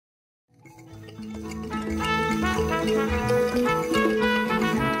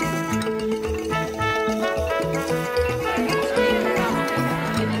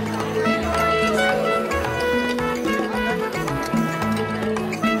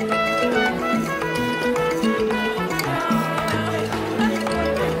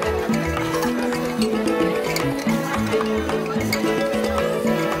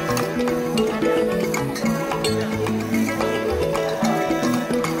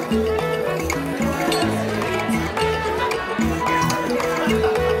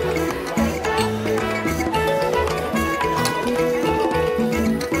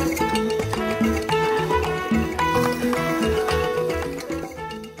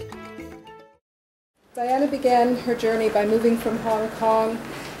Diana began her journey by moving from Hong Kong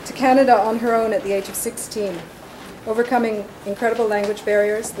to Canada on her own at the age of 16. Overcoming incredible language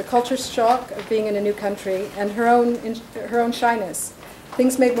barriers, the culture shock of being in a new country, and her own shyness,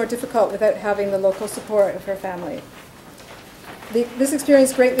 things made more difficult without having the local support of her family. This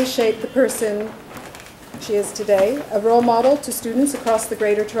experience greatly shaped the person she is today, a role model to students across the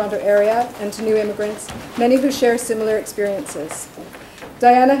Greater Toronto Area and to new immigrants, many who share similar experiences.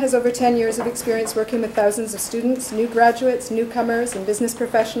 Diana has over 10 years of experience working with thousands of students, new graduates, newcomers, and business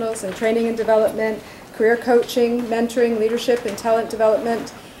professionals in training and development, career coaching, mentoring, leadership and talent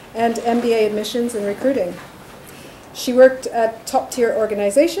development, and MBA admissions and recruiting. She worked at top-tier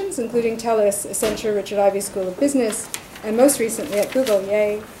organizations, including TELUS, Accenture, Richard Ivey School of Business, and most recently at Google.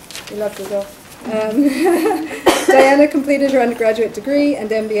 Yay, we love Google. Diana completed her undergraduate degree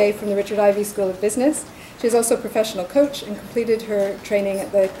and MBA from the Richard Ivey School of Business. She is also a professional coach and completed her training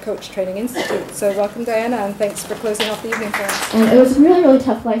at the Coach Training Institute. So welcome, Diana, and thanks for closing off the evening for us. It was a really, really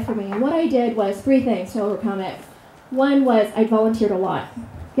tough life for me. And what I did was 3 things to overcome it. One was I volunteered a lot.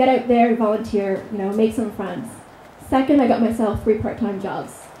 Get out there, volunteer, make some friends. Second, I got myself 3 part-time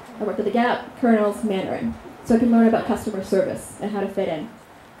jobs. I worked at the Gap, Colonel's, Mandarin, so I could learn about customer service and how to fit in.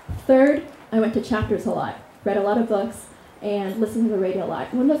 Third, I went to chapters a lot, read a lot of books, and listened to the radio a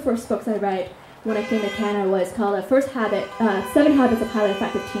lot. One of the first books I read when I came to Canada was called 7 Habits of Highly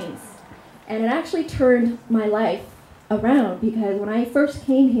Effective Teens. And it actually turned my life around because when I first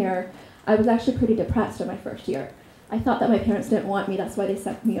came here, I was actually pretty depressed in my first year. I thought that my parents didn't want me, that's why they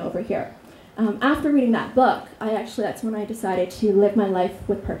sent me over here. After reading that book, that's when I decided to live my life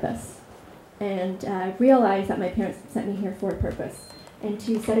with purpose. And realized that my parents sent me here for a purpose and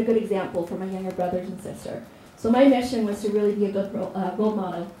to set a good example for my younger brothers and sister. So my mission was to really be a good role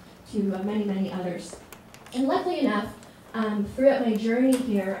model to many, many others. And luckily enough, throughout my journey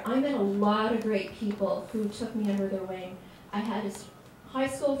here, I met a lot of great people who took me under their wing. I had high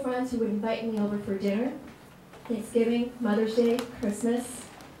school friends who would invite me over for dinner, Thanksgiving, Mother's Day, Christmas,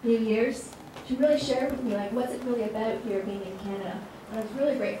 New Year's, to really share with me what's it really about here being in Canada. And I was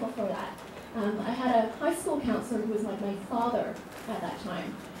really grateful for that. I had a high school counselor who was like my father at that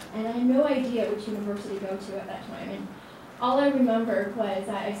time, and I had no idea which university to go to at that time. And all I remember was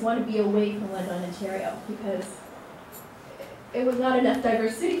I just wanted to be away from London, Ontario, because it was not enough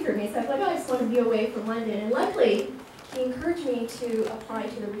diversity for me. So I was like, I just want to be away from London. And luckily, he encouraged me to apply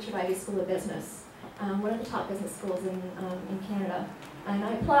to the Richard Ivey School of Business, one of the top business schools in Canada. And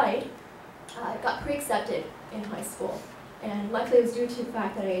I applied. I got pre-accepted in high school. And luckily it was due to the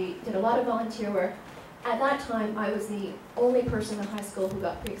fact that I did a lot of volunteer work. At that time, I was the only person in high school who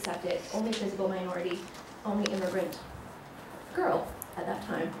got pre-accepted, only visible minority, only immigrant girl at that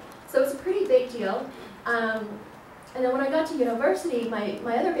time. So it was a pretty big deal. And then when I got to university, my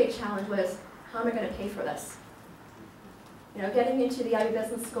other big challenge was, how am I going to pay for this? Getting into the Ivey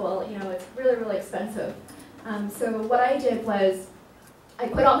Business School, it's really, really expensive. So what I did was, I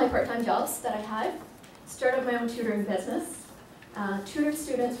quit all my part-time jobs that I had, started my own tutoring business, tutored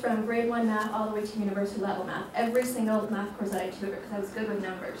students from grade 1 math all the way to university level math, every single math course that I tutored because I was good with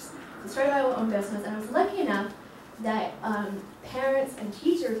numbers. So I started my own business, and I was lucky enough that parents and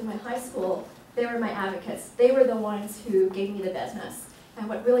teachers in my high school, they were my advocates. They were the ones who gave me the business and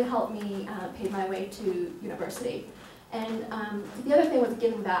what really helped me pay my way to university. And the other thing was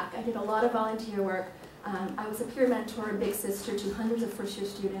giving back. I did a lot of volunteer work. I was a peer mentor, big sister to hundreds of first-year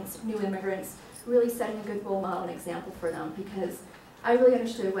students, new immigrants, really setting a good role model and example for them because I really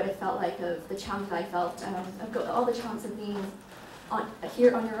understood what it felt like of the challenge I felt, of all the challenges of being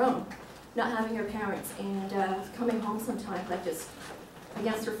here on your own, not having your parents, and coming home sometimes just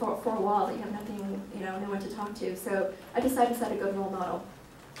against your four wall that you have nothing, no one to talk to. So I decided to set a good role model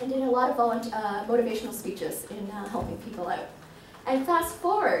and did a lot of motivational speeches in helping people out. And fast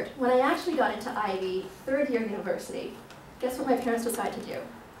forward, when I actually got into Ivey, 3rd year university, guess what my parents decided to do?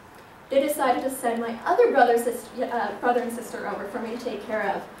 They decided to send my other brother and sister over for me to take care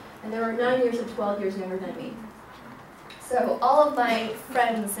of, and they were 9 years and 12 years younger than me. So all of my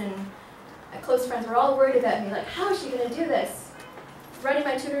friends and close friends were all worried about me, how is she going to do this? Running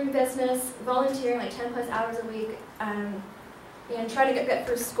my tutoring business, volunteering 10+ hours a week, and trying to get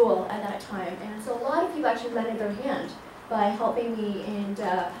through school at that time. And so a lot of people actually lended their hand by helping me and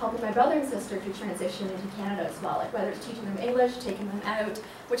helping my brother and sister to transition into Canada as well, whether it's teaching them English, taking them out,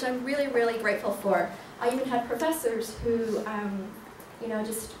 which I'm really, really grateful for. I even had professors who,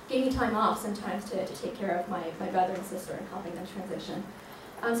 just gave me time off sometimes to take care of my brother and sister and helping them transition.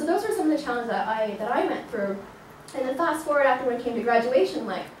 So those are some of the challenges that I went through. And then fast forward after when it came to graduation,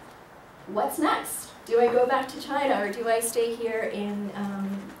 what's next? Do I go back to China or do I stay here in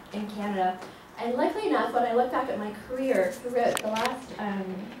Canada? And luckily enough, when I look back at my career throughout the last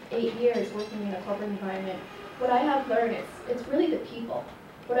 8 years working in a corporate environment, what I have learned, it's really the people.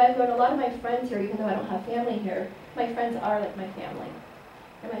 What I've learned, a lot of my friends here, even though I don't have family here, my friends are like my family.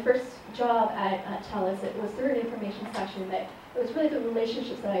 And my first job at TELUS, it was through an information session that it was really the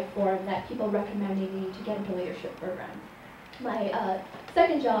relationships that I formed that people recommended me to get into leadership program. My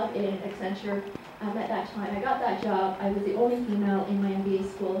second job in Accenture, at that time, I got that job. I was the only female in my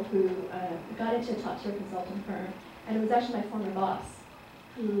MBA school who got into a top-tier consulting firm, and it was actually my former boss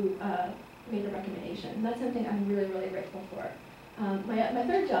who made the recommendation. And that's something I'm really, really grateful for. My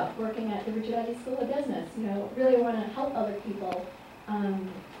third job, working at the Richard Eddy School of Business, really want to help other people,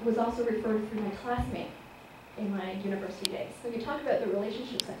 was also referred through my classmate in my university days. So you talk about the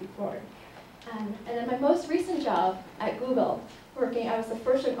relationships that you form. And then my most recent job at Google, I was the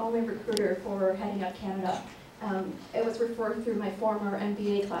first and only recruiter for heading up Canada. It was referred through my former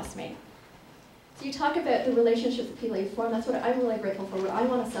MBA classmate. So you talk about the relationships that people you form. That's what I'm really grateful for. What I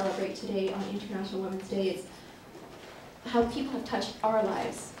want to celebrate today on International Women's Day is how people have touched our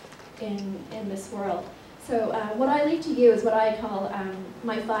lives in this world. So what I leave to you is what I call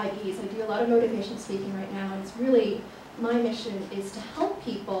my 5 E's. I do a lot of motivation speaking right now, and it's really, my mission is to help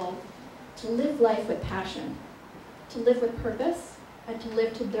people to live life with passion, to live with purpose, and to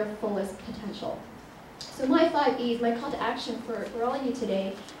live to their fullest potential. So my 5 E's, my call to action for all of you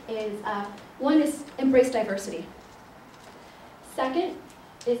today is, one is embrace diversity. Second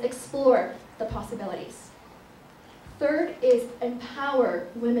is explore the possibilities. Third is empower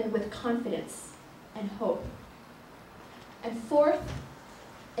women with confidence and hope. And fourth,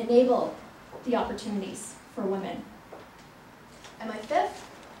 enable the opportunities for women. And my fifth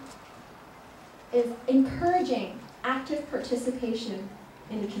is encouraging active participation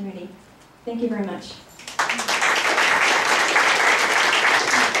in the community. Thank you very much.